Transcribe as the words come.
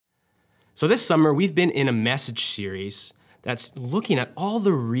So this summer, we've been in a message series that's looking at all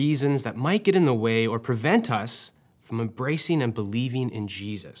the reasons that might get in the way or prevent us from embracing and believing in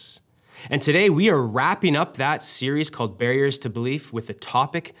Jesus. And today we are wrapping up that series called Barriers to Belief with the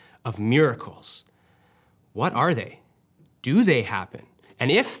topic of miracles. What are they? Do they happen?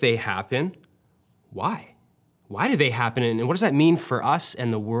 And if they happen, why? Why do they happen? And what does that mean for us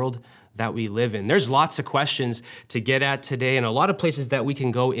and the world that we live in? There's lots of questions to get at today and a lot of places that we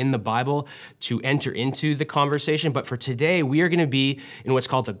can go in the Bible to enter into the conversation. But for today, we are going to be in what's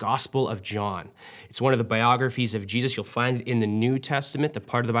called the Gospel of John. It's one of the biographies of Jesus. You'll find it in the New Testament, the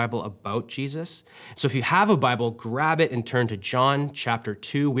part of the Bible about Jesus. So if you have a Bible, grab it and turn to John chapter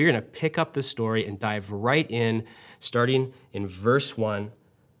 2. We're going to pick up the story and dive right in, starting in verse 1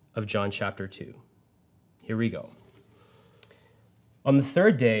 of John chapter 2. Here we go. On the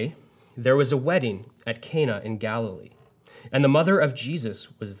third day, there was a wedding at Cana in Galilee, and the mother of Jesus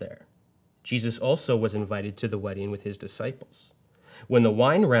was there. Jesus also was invited to the wedding with his disciples. When the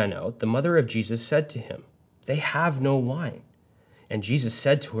wine ran out, the mother of Jesus said to him, "They have no wine." And Jesus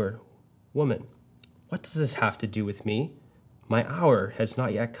said to her, "Woman, what does this have to do with me? My hour has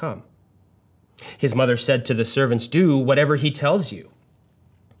not yet come." His mother said to the servants, "Do whatever he tells you."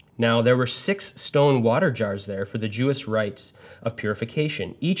 Now there were 6 stone water jars there for the Jewish rites of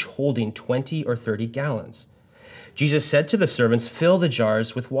purification, each holding 20 or 30 gallons. Jesus said to the servants, "Fill the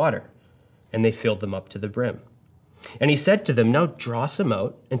jars with water." And they filled them up to the brim. And he said to them, "Now draw some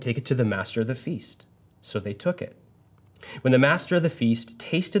out and take it to the master of the feast." So they took it. When the master of the feast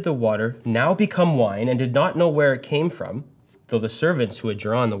tasted the water, now become wine, and did not know where it came from, though the servants who had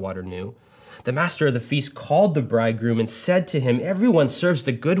drawn the water knew, the master of the feast called the bridegroom and said to him, "Everyone serves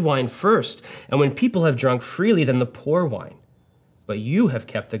the good wine first, and when people have drunk freely, then the poor wine. But you have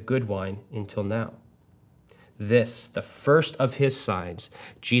kept the good wine until now." This, the first of his signs,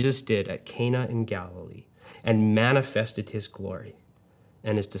 Jesus did at Cana in Galilee, and manifested his glory,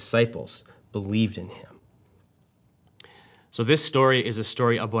 and his disciples believed in him. So this story is a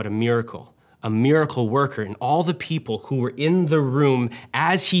story about a miracle worker, and all the people who were in the room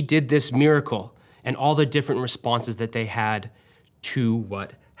as he did this miracle, and all the different responses that they had to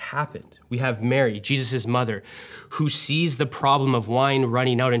what happened. We have Mary, Jesus' mother, who sees the problem of wine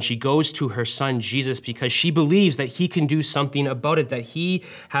running out, and she goes to her son Jesus because she believes that he can do something about it, that he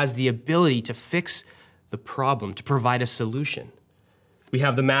has the ability to fix the problem, to provide a solution. We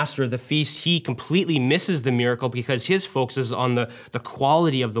have the master of the feast. He completely misses the miracle because his focus is on the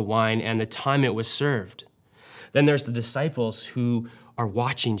quality of the wine and the time it was served. Then there's the disciples who are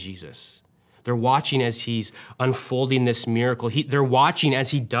watching Jesus. They're watching as he's unfolding this miracle. They're watching as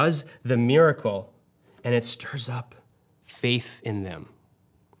he does the miracle, and it stirs up faith in them.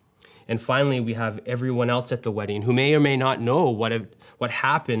 And finally, we have everyone else at the wedding who may or may not know what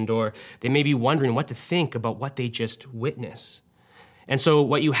happened, or they may be wondering what to think about what they just witnessed. And so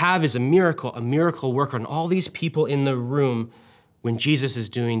what you have is a miracle worker, and all these people in the room when Jesus is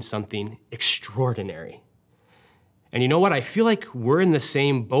doing something extraordinary. And you know what? I feel like we're in the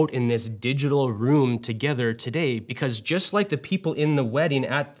same boat in this digital room together today, because just like the people in the wedding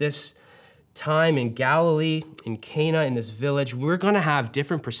at this time in Galilee, in Cana, in this village, we're going to have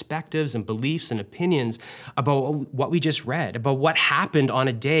different perspectives and beliefs and opinions about what we just read, about what happened on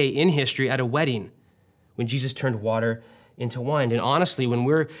a day in history at a wedding when Jesus turned water into wine. And honestly, when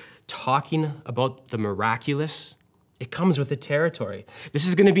we're talking about the miraculous, it comes with the territory. This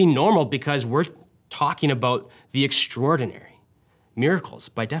is going to be normal because we're talking about the extraordinary. Miracles,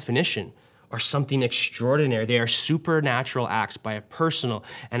 by definition, are something extraordinary. They are supernatural acts by a personal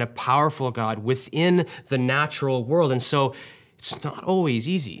and a powerful God within the natural world. And so it's not always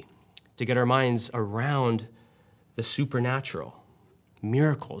easy to get our minds around the supernatural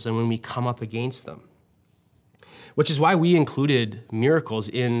miracles and when we come up against them. Which is why we included miracles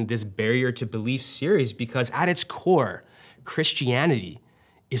in this Barrier to Belief series, because at its core, Christianity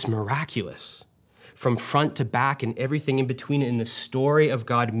is miraculous. From front to back and everything in between in the story of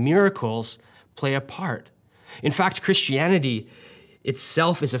God, miracles play a part. In fact, Christianity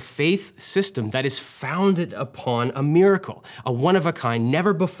itself is a faith system that is founded upon a miracle, a one-of-a-kind,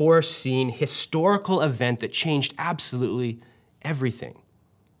 never-before-seen historical event that changed absolutely everything: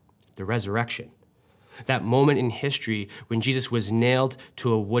 the resurrection. That moment in history when Jesus was nailed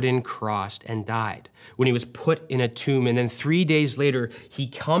to a wooden cross and died, when he was put in a tomb, and then 3 days later, he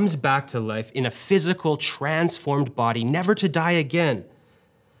comes back to life in a physical, transformed body, never to die again,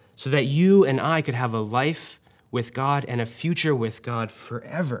 so that you and I could have a life with God and a future with God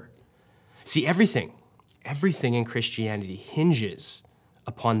forever. See, everything in Christianity hinges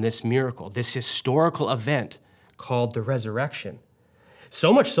upon this miracle, this historical event called the resurrection.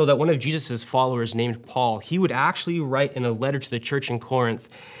 So much so that one of Jesus' followers named Paul, he would actually write in a letter to the church in Corinth,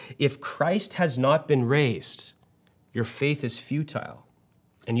 if Christ has not been raised, your faith is futile,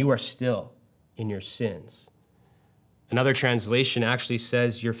 and you are still in your sins. Another translation actually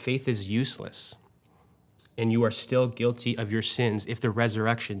says your faith is useless, and you are still guilty of your sins if the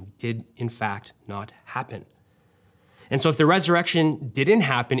resurrection did in fact not happen. And so if the resurrection didn't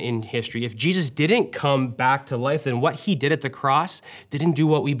happen in history, if Jesus didn't come back to life, then what he did at the cross didn't do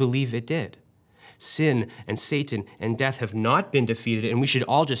what we believe it did. Sin and Satan and death have not been defeated, and we should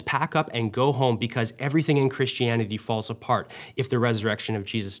all just pack up and go home because everything in Christianity falls apart if the resurrection of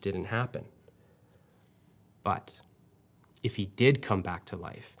Jesus didn't happen. But if he did come back to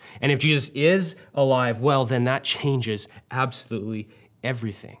life, and if Jesus is alive, well, then that changes absolutely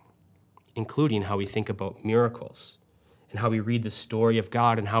everything, including how we think about miracles, and how we read the story of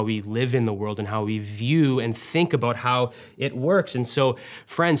God, and how we live in the world, and how we view and think about how it works. And so,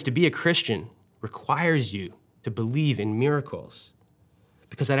 friends, to be a Christian requires you to believe in miracles,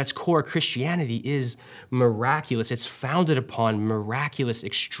 because at its core, Christianity is miraculous. It's founded upon miraculous,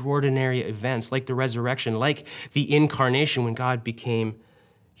 extraordinary events like the resurrection, like the incarnation when God became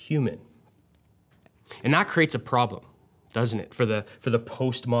human. And that creates a problem, doesn't it, for the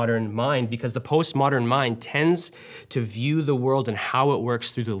postmodern mind, because the postmodern mind tends to view the world and how it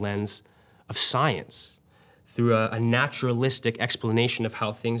works through the lens of science, through a naturalistic explanation of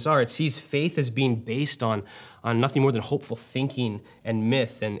how things are. It sees faith as being based on nothing more than hopeful thinking and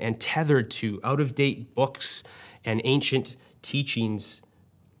myth, and tethered to out-of-date books and ancient teachings.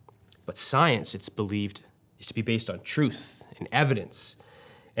 But science, it's believed, is to be based on truth and evidence,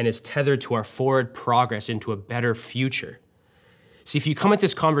 and is tethered to our forward progress into a better future. See, if you come at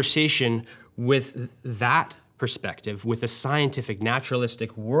this conversation with that perspective, with a scientific,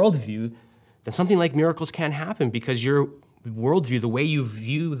 naturalistic worldview, then something like miracles can't happen, because your worldview, the way you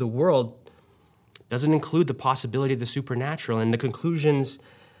view the world, doesn't include the possibility of the supernatural, and the conclusions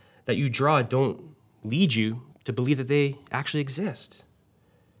that you draw don't lead you to believe that they actually exist.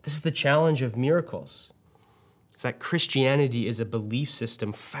 This is the challenge of miracles. It's that Christianity is a belief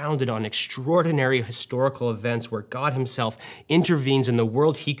system founded on extraordinary historical events where God himself intervenes in the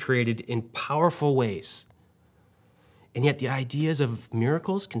world he created in powerful ways. And yet the ideas of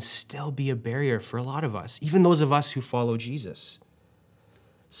miracles can still be a barrier for a lot of us, even those of us who follow Jesus.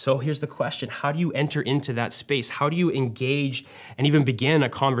 So here's the question: how do you enter into that space? How do you engage and even begin a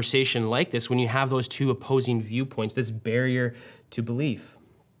conversation like this when you have those two opposing viewpoints, this barrier to belief?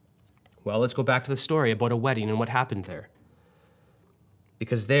 Well, let's go back to the story about a wedding and what happened there.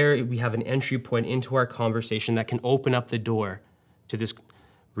 Because there we have an entry point into our conversation that can open up the door to this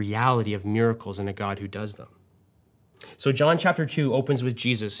reality of miracles and a God who does them. So John chapter 2 opens with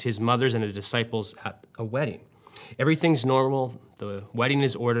Jesus, his mothers, and the disciples at a wedding. Everything's normal. The wedding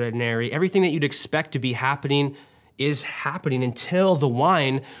is ordinary. Everything that you'd expect to be happening is happening until the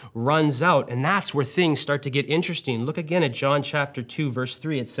wine runs out. And that's where things start to get interesting. Look again at John chapter 2, verse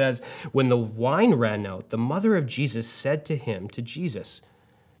 3. It says, when the wine ran out, the mother of Jesus said to Jesus,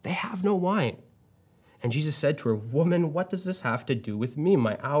 they have no wine. And Jesus said to her, woman, what does this have to do with me?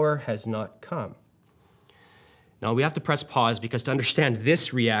 My hour has not come. Now, we have to press pause, because to understand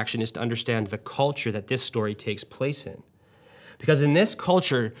this reaction is to understand the culture that this story takes place in. Because in this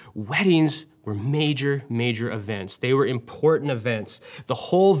culture, weddings were major, major events. They were important events. The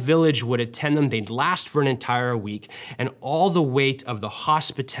whole village would attend them. They'd last for an entire week. And all the weight of the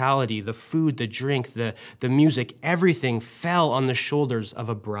hospitality, the food, the drink, the music, everything fell on the shoulders of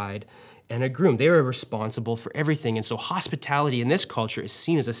a bride and a groom. They were responsible for everything. And so hospitality in this culture is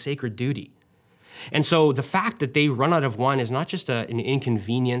seen as a sacred duty. And so the fact that they run out of wine is not just an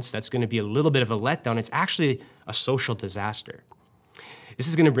inconvenience that's going to be a little bit of a letdown. It's actually a social disaster. This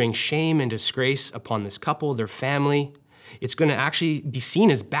is going to bring shame and disgrace upon this couple, their family. It's going to actually be seen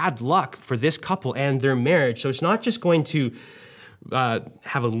as bad luck for this couple and their marriage. So it's not just going to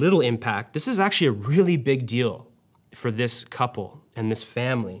have a little impact. This is actually a really big deal for this couple and this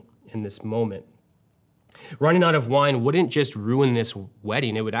family in this moment. Running out of wine wouldn't just ruin this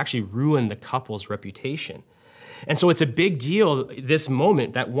wedding, it would actually ruin the couple's reputation. And so it's a big deal, this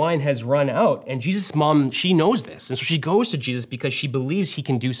moment, that wine has run out. And Jesus' mom, she knows this. And so she goes to Jesus because she believes he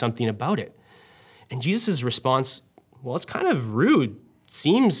can do something about it. And Jesus' response, well, it's kind of rude.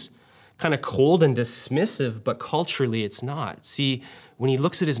 Seems kind of cold and dismissive, but culturally it's not. See, when he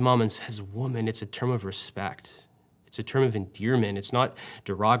looks at his mom and says, woman, it's a term of respect. It's a term of endearment. It's not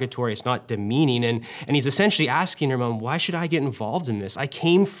derogatory. It's not demeaning. And he's essentially asking her, Mom, why should I get involved in this? I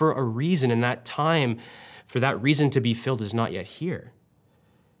came for a reason, and that time for that reason to be filled is not yet here.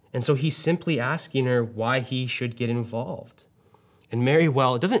 And so he's simply asking her why he should get involved. And Mary,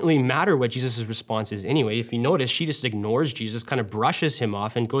 well, it doesn't really matter what Jesus' response is anyway. If you notice, she just ignores Jesus, kind of brushes him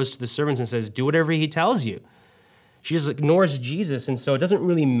off and goes to the servants and says, do whatever he tells you. She just ignores Jesus, and so it doesn't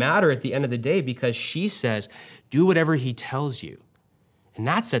really matter at the end of the day because she says, do whatever he tells you. And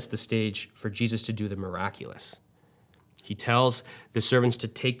that sets the stage for Jesus to do the miraculous. He tells the servants to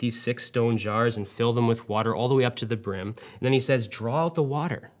take these 6 stone jars and fill them with water all the way up to the brim. And then he says, draw out the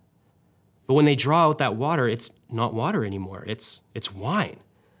water. But when they draw out that water, it's not water anymore. It's wine.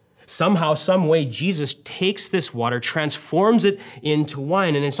 Somehow, some way, Jesus takes this water, transforms it into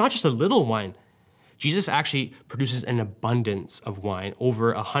wine. And it's not just a little wine. Jesus actually produces an abundance of wine,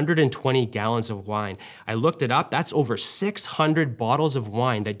 over 120 gallons of wine. I looked it up. That's over 600 bottles of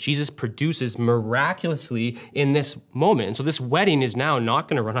wine that Jesus produces miraculously in this moment. And so this wedding is now not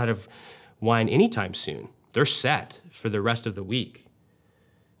going to run out of wine anytime soon. They're set for the rest of the week.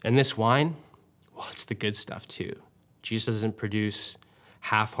 And this wine, well, it's the good stuff too. Jesus doesn't produce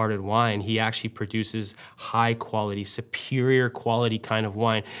half-hearted wine. He actually produces high quality, superior quality kind of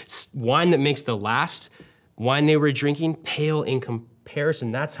wine. Wine that makes the last wine they were drinking pale in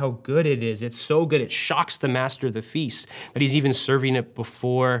comparison. That's how good it is. It's so good it shocks the master of the feast that he's even serving it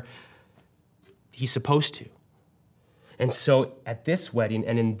before he's supposed to. And so at this wedding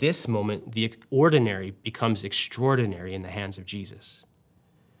and in this moment, the ordinary becomes extraordinary in the hands of Jesus.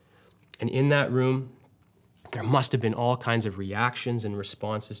 And in that room, there must have been all kinds of reactions and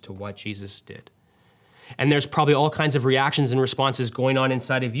responses to what Jesus did. And there's probably all kinds of reactions and responses going on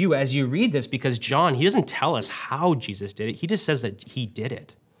inside of you as you read this, because John, he doesn't tell us how Jesus did it. He just says that he did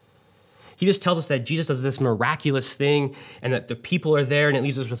it. He just tells us that Jesus does this miraculous thing and that the people are there, and it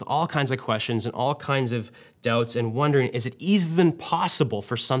leaves us with all kinds of questions and all kinds of doubts and wondering, is it even possible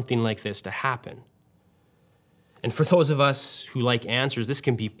for something like this to happen? And for those of us who like answers, this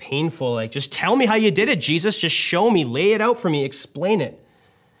can be painful. Like, just tell me how you did it, Jesus. Just show me, lay it out for me, explain it.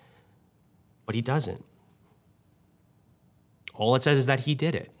 But he doesn't. All it says is that he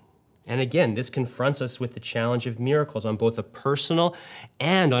did it. And again, this confronts us with the challenge of miracles on both a personal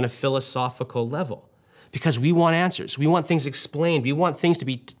and on a philosophical level. Because we want answers. We want things explained. We want things to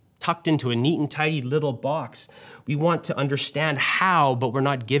be tucked into a neat and tidy little box. We want to understand how, but we're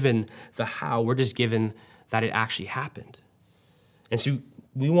not given the how. We're just given that it actually happened. And so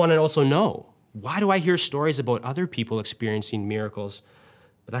we want to also know, why do I hear stories about other people experiencing miracles,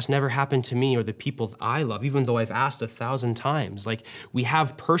 but that's never happened to me or the people that I love, even though I've asked 1,000 times? Like, we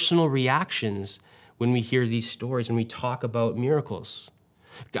have personal reactions when we hear these stories and we talk about miracles.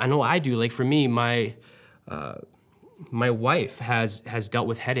 I know I do. Like, for me, my wife has dealt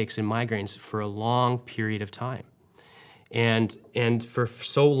with headaches and migraines for a long period of time. And for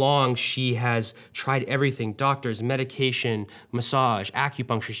so long, she has tried everything: doctors, medication, massage,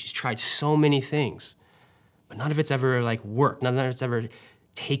 acupuncture. She's tried so many things, but none of it's ever worked. None of it's ever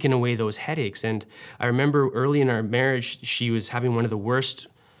taken away those headaches. And I remember early in our marriage, she was having one of the worst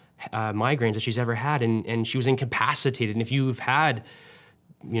migraines that she's ever had, and she was incapacitated. And if you've had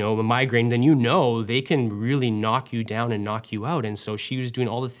a migraine, then they can really knock you down and knock you out. And so she was doing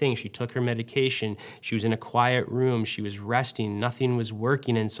all the things. She took her medication. She was in a quiet room. She was resting. Nothing was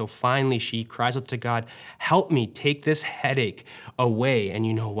working. And so finally she cries out to God, help me, take this headache away. And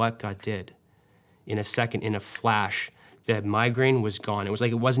you know what God did? In a second, in a flash, the migraine was gone. It was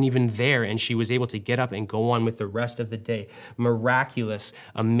like it wasn't even there, and she was able to get up and go on with the rest of the day. Miraculous,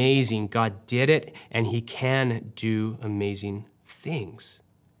 amazing. God did it, and he can do amazing things.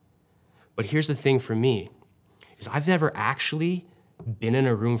 But here's the thing for me, is I've never actually been in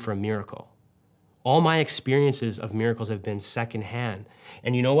a room for a miracle. All my experiences of miracles have been secondhand.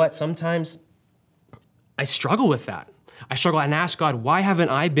 And you know what? Sometimes I struggle with that. I struggle and ask God, why haven't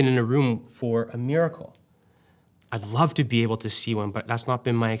I been in a room for a miracle? I'd love to be able to see one, but that's not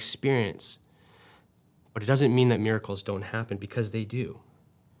been my experience. But it doesn't mean that miracles don't happen, because they do.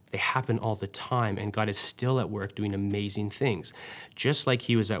 They happen all the time, and God is still at work doing amazing things, just like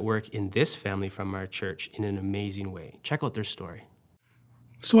he was at work in this family from our church in an amazing way. Check out their story.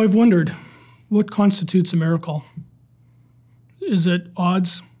 So I've wondered, what constitutes a miracle? Is it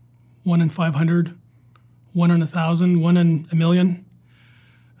odds? 1 in 500, 1 in 1,000, 1 in a million?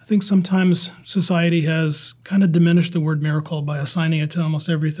 I think sometimes society has kind of diminished the word miracle by assigning it to almost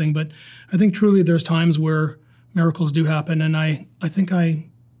everything, but I think truly there's times where miracles do happen, and I think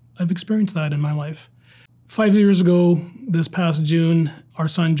I've experienced that in my life. 5 years ago, this past June, our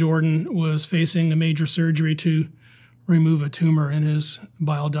son Jordan was facing a major surgery to remove a tumor in his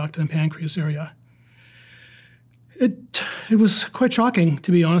bile duct and pancreas area. It was quite shocking,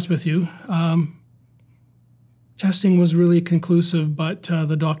 to be honest with you. Testing was really conclusive, but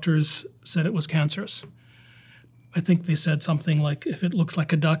the doctors said it was cancerous. I think they said something like, if it looks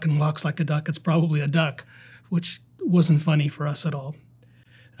like a duck and walks like a duck, it's probably a duck, which wasn't funny for us at all.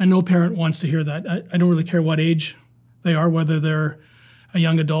 And no parent wants to hear that. I don't really care what age they are, whether they're a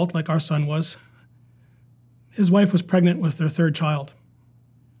young adult like our son was. His wife was pregnant with their third child.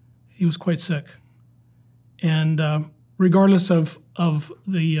 He was quite sick. And regardless of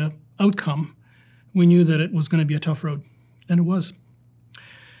the outcome, we knew that it was going to be a tough road, and it was.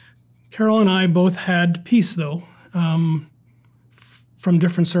 Carol and I both had peace, though, from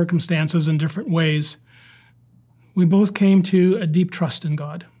different circumstances and different ways. We both came to a deep trust in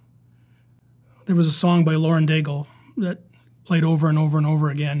God. There was a song by Lauren Daigle that played over and over and over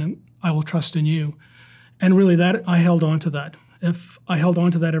again, and I will trust in you. And really, that I held on to that. I held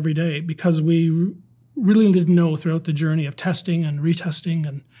on to that every day, because we really didn't know throughout the journey of testing and retesting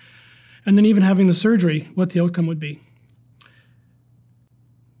and then even having the surgery what the outcome would be.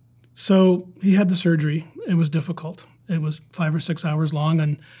 So he had the surgery. It was difficult. It was 5 or 6 hours long,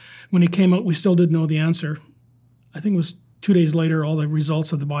 and when he came out, we still didn't know the answer. I think it was 2 days later, all the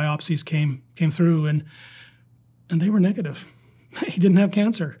results of the biopsies came through, and they were negative. He didn't have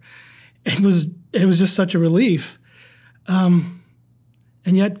cancer. It was just such a relief. And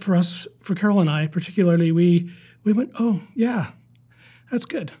yet for us, for Carol and I particularly, we went, oh, yeah, that's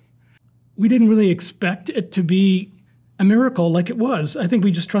good. We didn't really expect it to be a miracle like it was. I think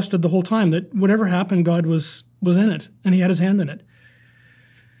we just trusted the whole time that whatever happened, God was in it, and he had his hand in it.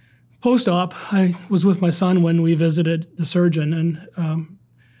 Post-op, I was with my son when we visited the surgeon, and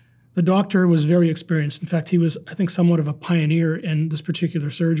the doctor was very experienced. In fact, he was, I think, somewhat of a pioneer in this particular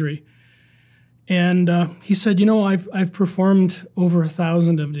surgery. And he said, I've performed over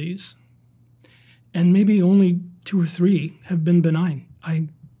 1,000 of these, and maybe only 2 or 3 have been benign. I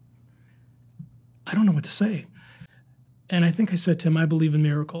don't know what to say. And I think I said to him, I believe in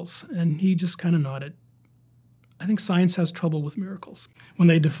miracles. And he just kind of nodded. I think science has trouble with miracles when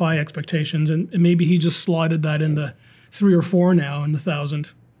they defy expectations, and maybe he just slotted that in the 3 or 4 now in the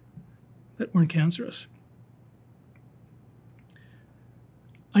 1,000 that weren't cancerous.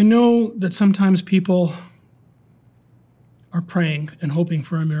 I know that sometimes people are praying and hoping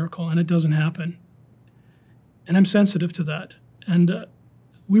for a miracle, and it doesn't happen. And I'm sensitive to that. And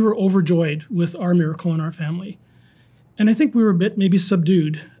we were overjoyed with our miracle in our family. And I think we were a bit maybe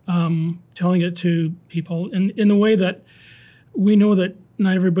subdued telling it to people in the way that we know that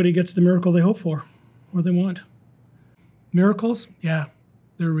not everybody gets the miracle they hope for or they want. Miracles, yeah,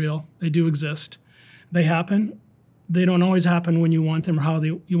 they're real. They do exist. They happen. They don't always happen when you want them or how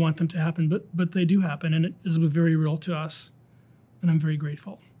you want them to happen, but they do happen, and it is very real to us, and I'm very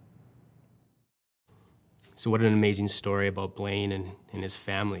grateful. So what an amazing story about Blaine and his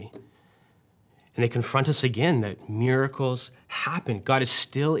family. And they confront us again that miracles happen. God is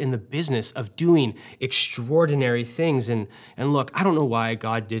still in the business of doing extraordinary things. And look, I don't know why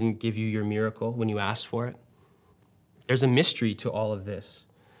God didn't give you your miracle when you asked for it. There's a mystery to all of this.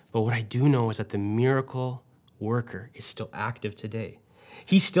 But what I do know is that the miracle worker is still active today.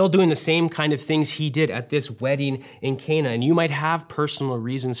 He's still doing the same kind of things he did at this wedding in Cana. And you might have personal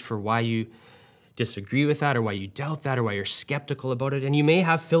reasons for why you disagree with that, or why you doubt that, or why you're skeptical about it. And you may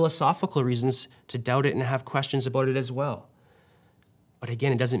have philosophical reasons to doubt it and have questions about it as well. But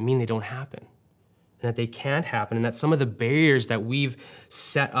again, it doesn't mean they don't happen, and that they can't happen, and that some of the barriers that we've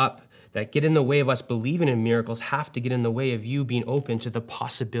set up that get in the way of us believing in miracles have to get in the way of you being open to the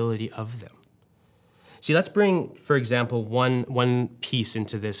possibility of them. See, let's bring, for example, one piece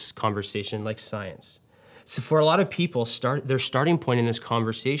into this conversation, like science. So for a lot of people, their starting point in this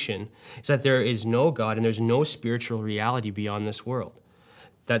conversation is that there is no God and there's no spiritual reality beyond this world.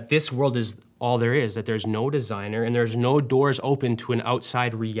 That this world is all there is, that there's no designer and there's no doors open to an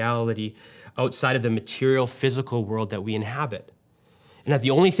outside reality outside of the material, physical world that we inhabit. And that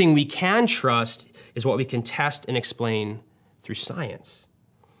the only thing we can trust is what we can test and explain through science.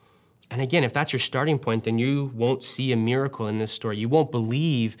 And again, if that's your starting point, then you won't see a miracle in this story. You won't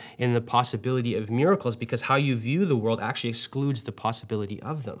believe in the possibility of miracles because how you view the world actually excludes the possibility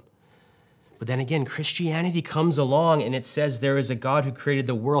of them. But then again, Christianity comes along and it says there is a God who created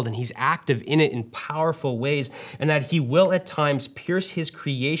the world and he's active in it in powerful ways, and that he will at times pierce his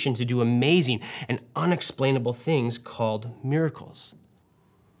creation to do amazing and unexplainable things called miracles.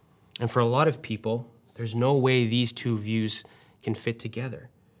 And for a lot of people, there's no way these two views can fit together.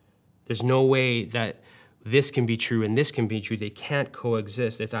 There's no way that this can be true and this can be true. They can't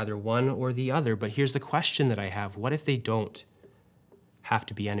coexist. It's either one or the other. But here's the question that I have. What if they don't have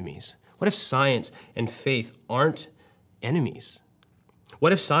to be enemies? What if science and faith aren't enemies?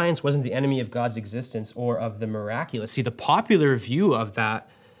 What if science wasn't the enemy of God's existence or of the miraculous? See, the popular view of that,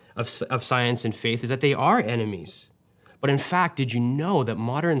 of science and faith is that they are enemies. But in fact, did you know that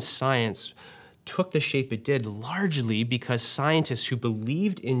modern science took the shape it did largely because scientists who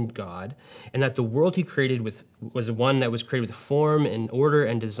believed in God and that the world he created was one that was created with form and order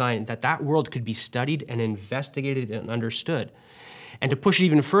and design, that world could be studied and investigated and understood. And to push it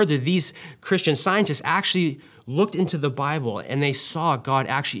even further, these Christian scientists actually looked into the Bible and they saw God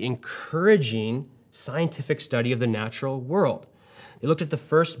actually encouraging scientific study of the natural world. They looked at the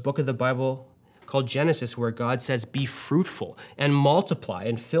first book of the Bible called Genesis, where God says, "Be fruitful and multiply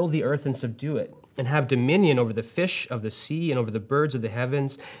and fill the earth and subdue it, and have dominion over the fish of the sea and over the birds of the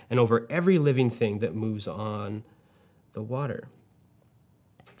heavens and over every living thing that moves on the water."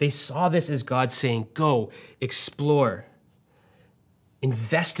 They saw this as God saying, "Go, explore,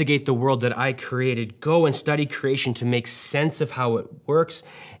 investigate the world that I created. Go and study creation to make sense of how it works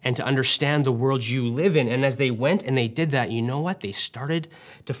and to understand the world you live in." And as they went and they did that, you know what? They started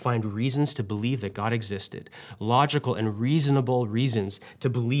to find reasons to believe that God existed, logical and reasonable reasons to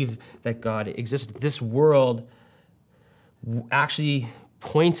believe that God existed. This world actually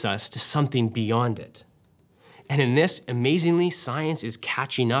points us to something beyond it. And in this, amazingly, science is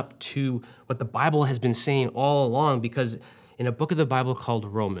catching up to what the Bible has been saying all along, because in a book of the Bible called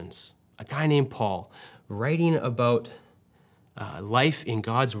Romans, a guy named Paul, writing about life in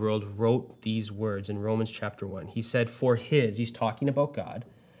God's world, wrote these words in Romans chapter 1. He said, he's talking about God,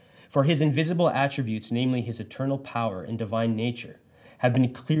 "For his invisible attributes, namely his eternal power and divine nature, have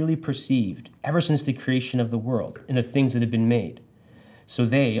been clearly perceived ever since the creation of the world in the things that have been made. So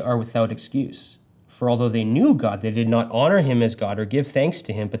they are without excuse. For although they knew God, they did not honor him as God or give thanks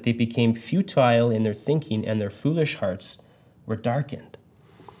to him, but they became futile in their thinking, and their foolish hearts were darkened."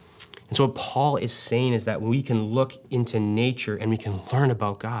 And so what Paul is saying is that we can look into nature and we can learn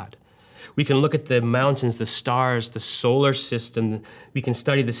about God. We can look at the mountains, the stars, the solar system. We can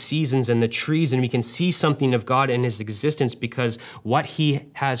study the seasons and the trees, and we can see something of God and his existence, because what he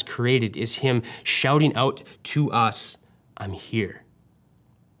has created is him shouting out to us, "I'm here."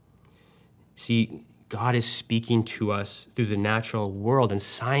 See, God is speaking to us through the natural world, and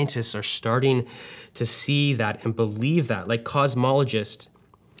scientists are starting to see that and believe that. Like cosmologist,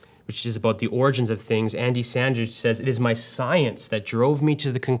 which is about the origins of things, Andy Sanders says, "It is my science that drove me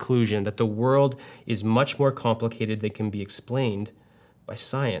to the conclusion that the world is much more complicated than can be explained by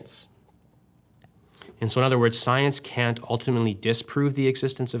science." And so in other words, science can't ultimately disprove the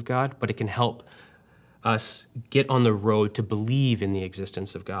existence of God, but it can help us get on the road to believe in the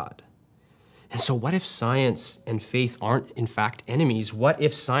existence of God. And so what if science and faith aren't in fact enemies? What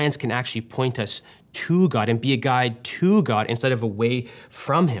if science can actually point us to God and be a guide to God instead of away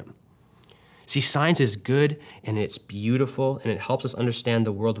from him? See, science is good and it's beautiful and it helps us understand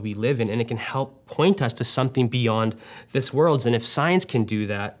the world we live in, and it can help point us to something beyond this world. And if science can do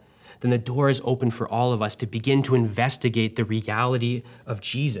that, then the door is open for all of us to begin to investigate the reality of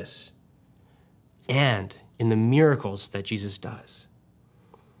Jesus and in the miracles that Jesus does.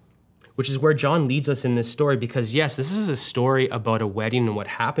 Which is where John leads us in this story, because yes, this is a story about a wedding and what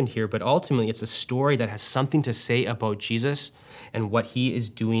happened here, but ultimately it's a story that has something to say about Jesus and what he is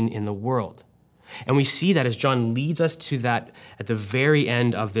doing in the world. And we see that as John leads us to that at the very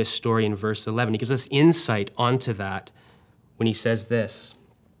end of this story in verse 11. He gives us insight onto that when he says this: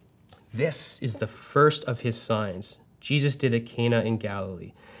 "This is the first of his signs Jesus did at Cana in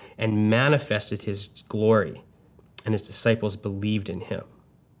Galilee and manifested his glory, and his disciples believed in him."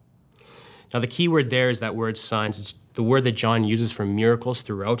 Now, the key word there is that word signs. It's the word that John uses for miracles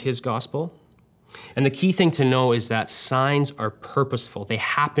throughout his gospel. And the key thing to know is that signs are purposeful. They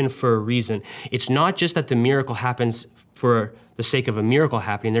happen for a reason. It's not just that the miracle happens for the sake of a miracle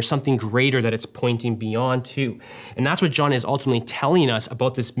happening. There's something greater that it's pointing beyond to. And that's what John is ultimately telling us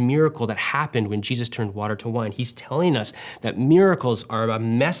about this miracle that happened when Jesus turned water to wine. He's telling us that miracles are a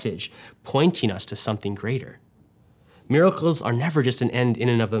message pointing us to something greater. Miracles are never just an end in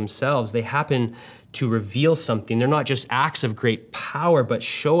and of themselves. They happen to reveal something. They're not just acts of great power, but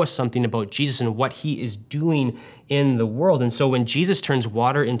show us something about Jesus and what he is doing in the world. And so when Jesus turns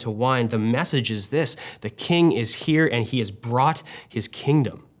water into wine, the message is this: the King is here and he has brought his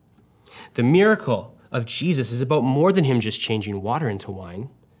kingdom. The miracle of Jesus is about more than him just changing water into wine.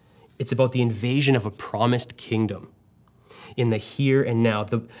 It's about the invasion of a promised kingdom in the here and now,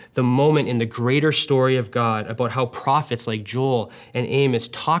 the moment in the greater story of God about how prophets like Joel and Amos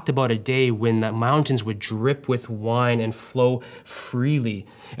talked about a day when the mountains would drip with wine and flow freely.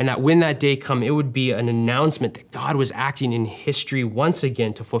 And that when that day come, it would be an announcement that God was acting in history once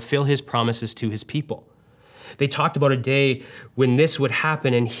again to fulfill his promises to his people. They talked about a day when this would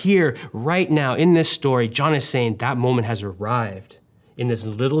happen, and here, right now, in this story, John is saying that moment has arrived. in this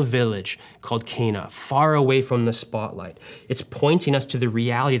little village called Cana, far away from the spotlight. It's pointing us to the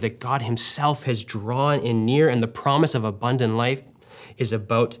reality that God himself has drawn in near, and the promise of abundant life is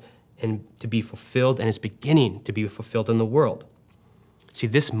about and to be fulfilled and is beginning to be fulfilled in the world. See,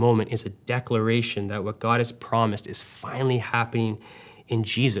 this moment is a declaration that what God has promised is finally happening in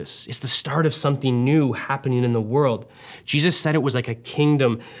Jesus. It's the start of something new happening in the world. Jesus said it was like a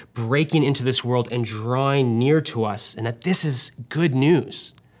kingdom breaking into this world and drawing near to us, and that this is good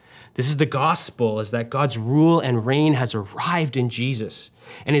news. This is the gospel, is that God's rule and reign has arrived in Jesus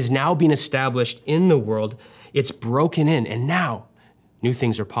and is now being established in the world. It's broken in, and now new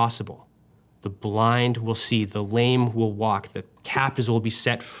things are possible. The blind will see, the lame will walk, the captives will be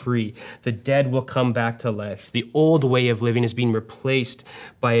set free, the dead will come back to life. The old way of living is being replaced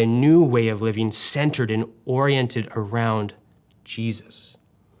by a new way of living centered and oriented around Jesus.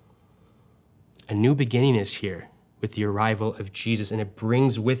 A new beginning is here with the arrival of Jesus, and it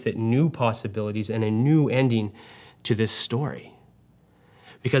brings with it new possibilities and a new ending to this story.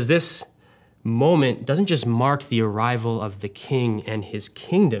 Because this moment doesn't just mark the arrival of the king and his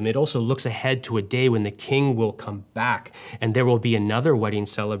kingdom, it also looks ahead to a day when the king will come back and there will be another wedding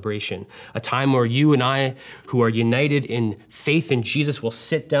celebration, a time where you and I, who are united in faith in Jesus, will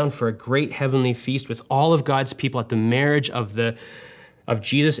sit down for a great heavenly feast with all of God's people at the marriage of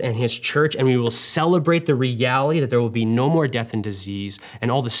Jesus and his church, and we will celebrate the reality that there will be no more death and disease, and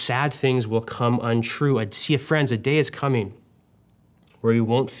all the sad things will come untrue. See, friends, a day is coming where we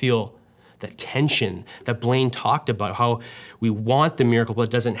won't feel that tension that Blaine talked about, how we want the miracle, but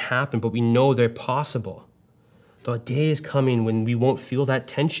it doesn't happen, but we know they're possible. The day is coming when we won't feel that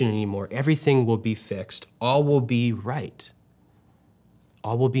tension anymore. Everything will be fixed. All will be right.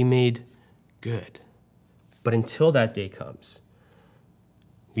 All will be made good. But until that day comes,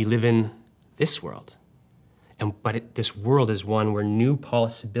 we live in this world. But this world is one where new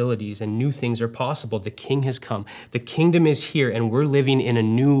possibilities and new things are possible. The king has come. The kingdom is here, and we're living in a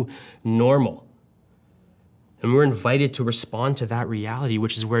new normal. And we're invited to respond to that reality,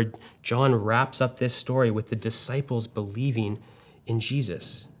 which is where John wraps up this story with the disciples believing in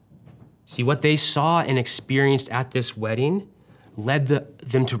Jesus. See, what they saw and experienced at this wedding led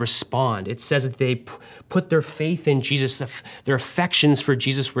them to respond. It says that they put their faith in Jesus. Their affections for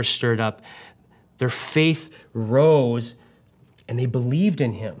Jesus were stirred up. Their faith rose, and they believed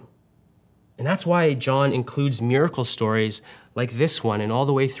in him. And that's why John includes miracle stories like this one and all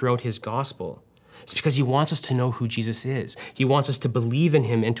the way throughout his gospel. It's because he wants us to know who Jesus is. He wants us to believe in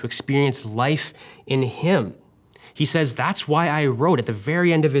him and to experience life in him. He says, that's why I wrote. At the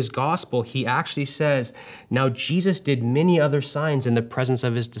very end of his gospel, he actually says, now Jesus did many other signs in the presence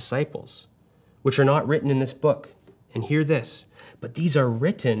of his disciples, which are not written in this book. And hear this. But these are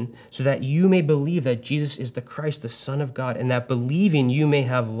written so that you may believe that Jesus is the Christ, the Son of God, and that believing you may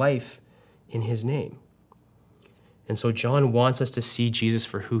have life in his name. And so John wants us to see Jesus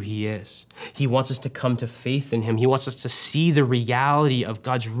for who he is. He wants us to come to faith in him. He wants us to see the reality of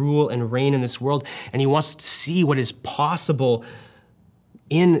God's rule and reign in this world, and he wants us to see what is possible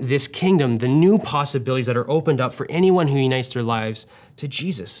in this kingdom, the new possibilities that are opened up for anyone who unites their lives to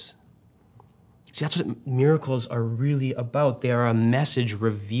Jesus. See, that's what miracles are really about. They are a message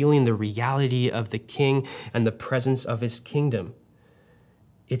revealing the reality of the King and the presence of his kingdom.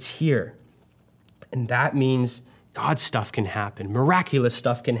 It's here. And that means God's stuff can happen. Miraculous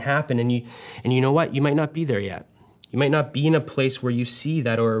stuff can happen. And you know what? You might not be there yet. You might not be in a place where you see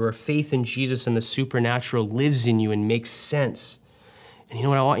that, or where faith in Jesus and the supernatural lives in you and makes sense. And you know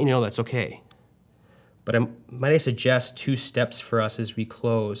what? I want you to know that's okay. But might I suggest 2 steps for us as we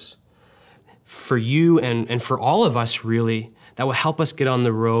close? For you and for all of us, really, that will help us get on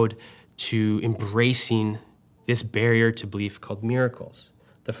the road to embracing this barrier to belief called miracles.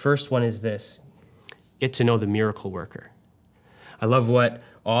 The first one is this: get to know the miracle worker. I love what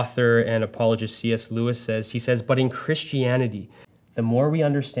author and apologist C.S. Lewis says. He says, but in Christianity, the more we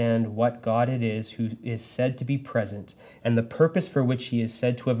understand what God it is who is said to be present and the purpose for which he is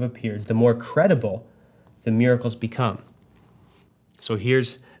said to have appeared, the more credible the miracles become. So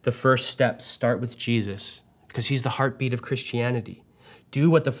here's the first step. Start with Jesus, because he's the heartbeat of Christianity.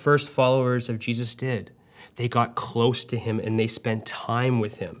 Do what the first followers of Jesus did. They got close to him and they spent time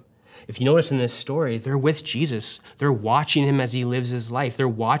with him. If you notice in this story, they're with Jesus. They're watching him as he lives his life. They're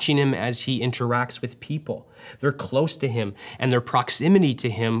watching him as he interacts with people. They're close to him, and their proximity to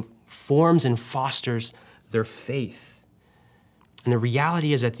him forms and fosters their faith. And the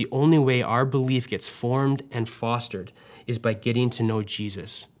reality is that the only way our belief gets formed and fostered is by getting to know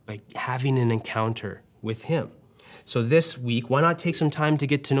Jesus, by having an encounter with him. So this week, why not take some time to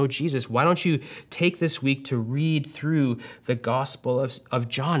get to know Jesus? Why don't you take this week to read through the Gospel of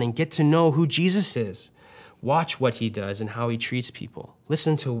John and get to know who Jesus is? Watch what he does and how he treats people.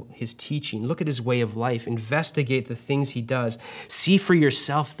 Listen to his teaching. Look at his way of life. Investigate the things he does. See for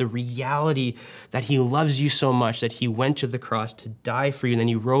yourself the reality that he loves you so much that he went to the cross to die for you, and then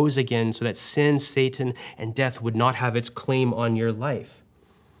he rose again so that sin, Satan, and death would not have its claim on your life.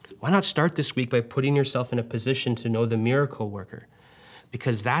 Why not start this week by putting yourself in a position to know the miracle worker?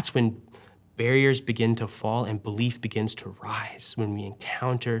 Because that's when barriers begin to fall and belief begins to rise, when we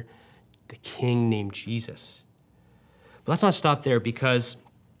encounter the King named Jesus. But let's not stop there, because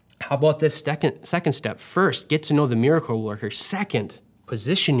how about this second step? First, get to know the miracle worker. Second,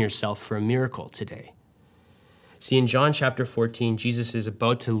 position yourself for a miracle today. See, in John chapter 14, Jesus is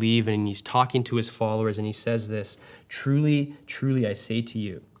about to leave and he's talking to his followers and he says this, "Truly, truly, I say to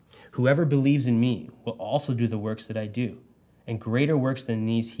you, whoever believes in me will also do the works that I do, and greater works than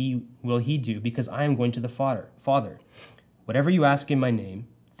these will he do, because I am going to the Father. Whatever you ask in my name,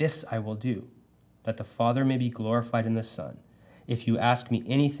 this I will do, that the Father may be glorified in the Son. If you ask me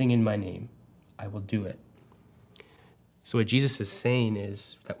anything in my name, I will do it." So what Jesus is saying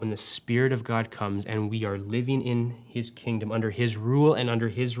is that when the Spirit of God comes and we are living in his kingdom, under his rule and under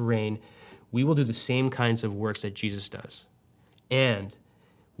his reign, we will do the same kinds of works that Jesus does. And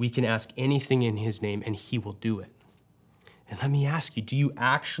we can ask anything in his name and he will do it. And let me ask you, do you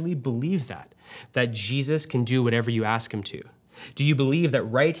actually believe that Jesus can do whatever you ask him to? Do you believe that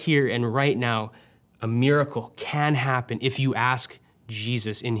right here and right now, a miracle can happen if you ask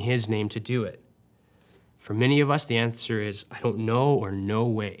Jesus in his name to do it? For many of us, the answer is, I don't know, or no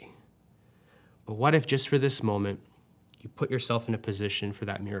way. But what if just for this moment, you put yourself in a position for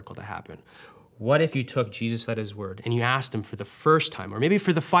that miracle to happen? What if you took Jesus at his word and you asked him for the first time, or maybe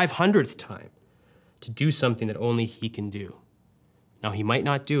for the 500th time, to do something that only he can do? Now, he might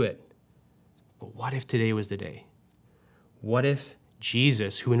not do it, but what if today was the day? What if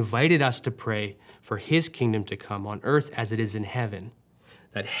Jesus, who invited us to pray for his kingdom to come on earth as it is in heaven,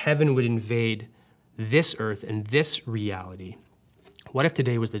 that heaven would invade this earth and this reality? What if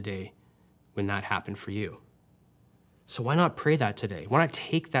today was the day when that happened for you? So why not pray that today? Why not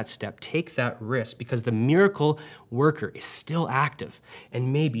take that step, take that risk? Because the miracle worker is still active.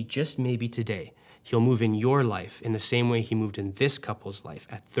 And maybe, just maybe today, he'll move in your life in the same way he moved in this couple's life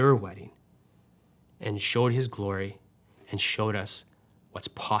at their wedding and showed his glory and showed us what's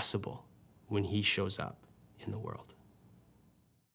possible when he shows up in the world.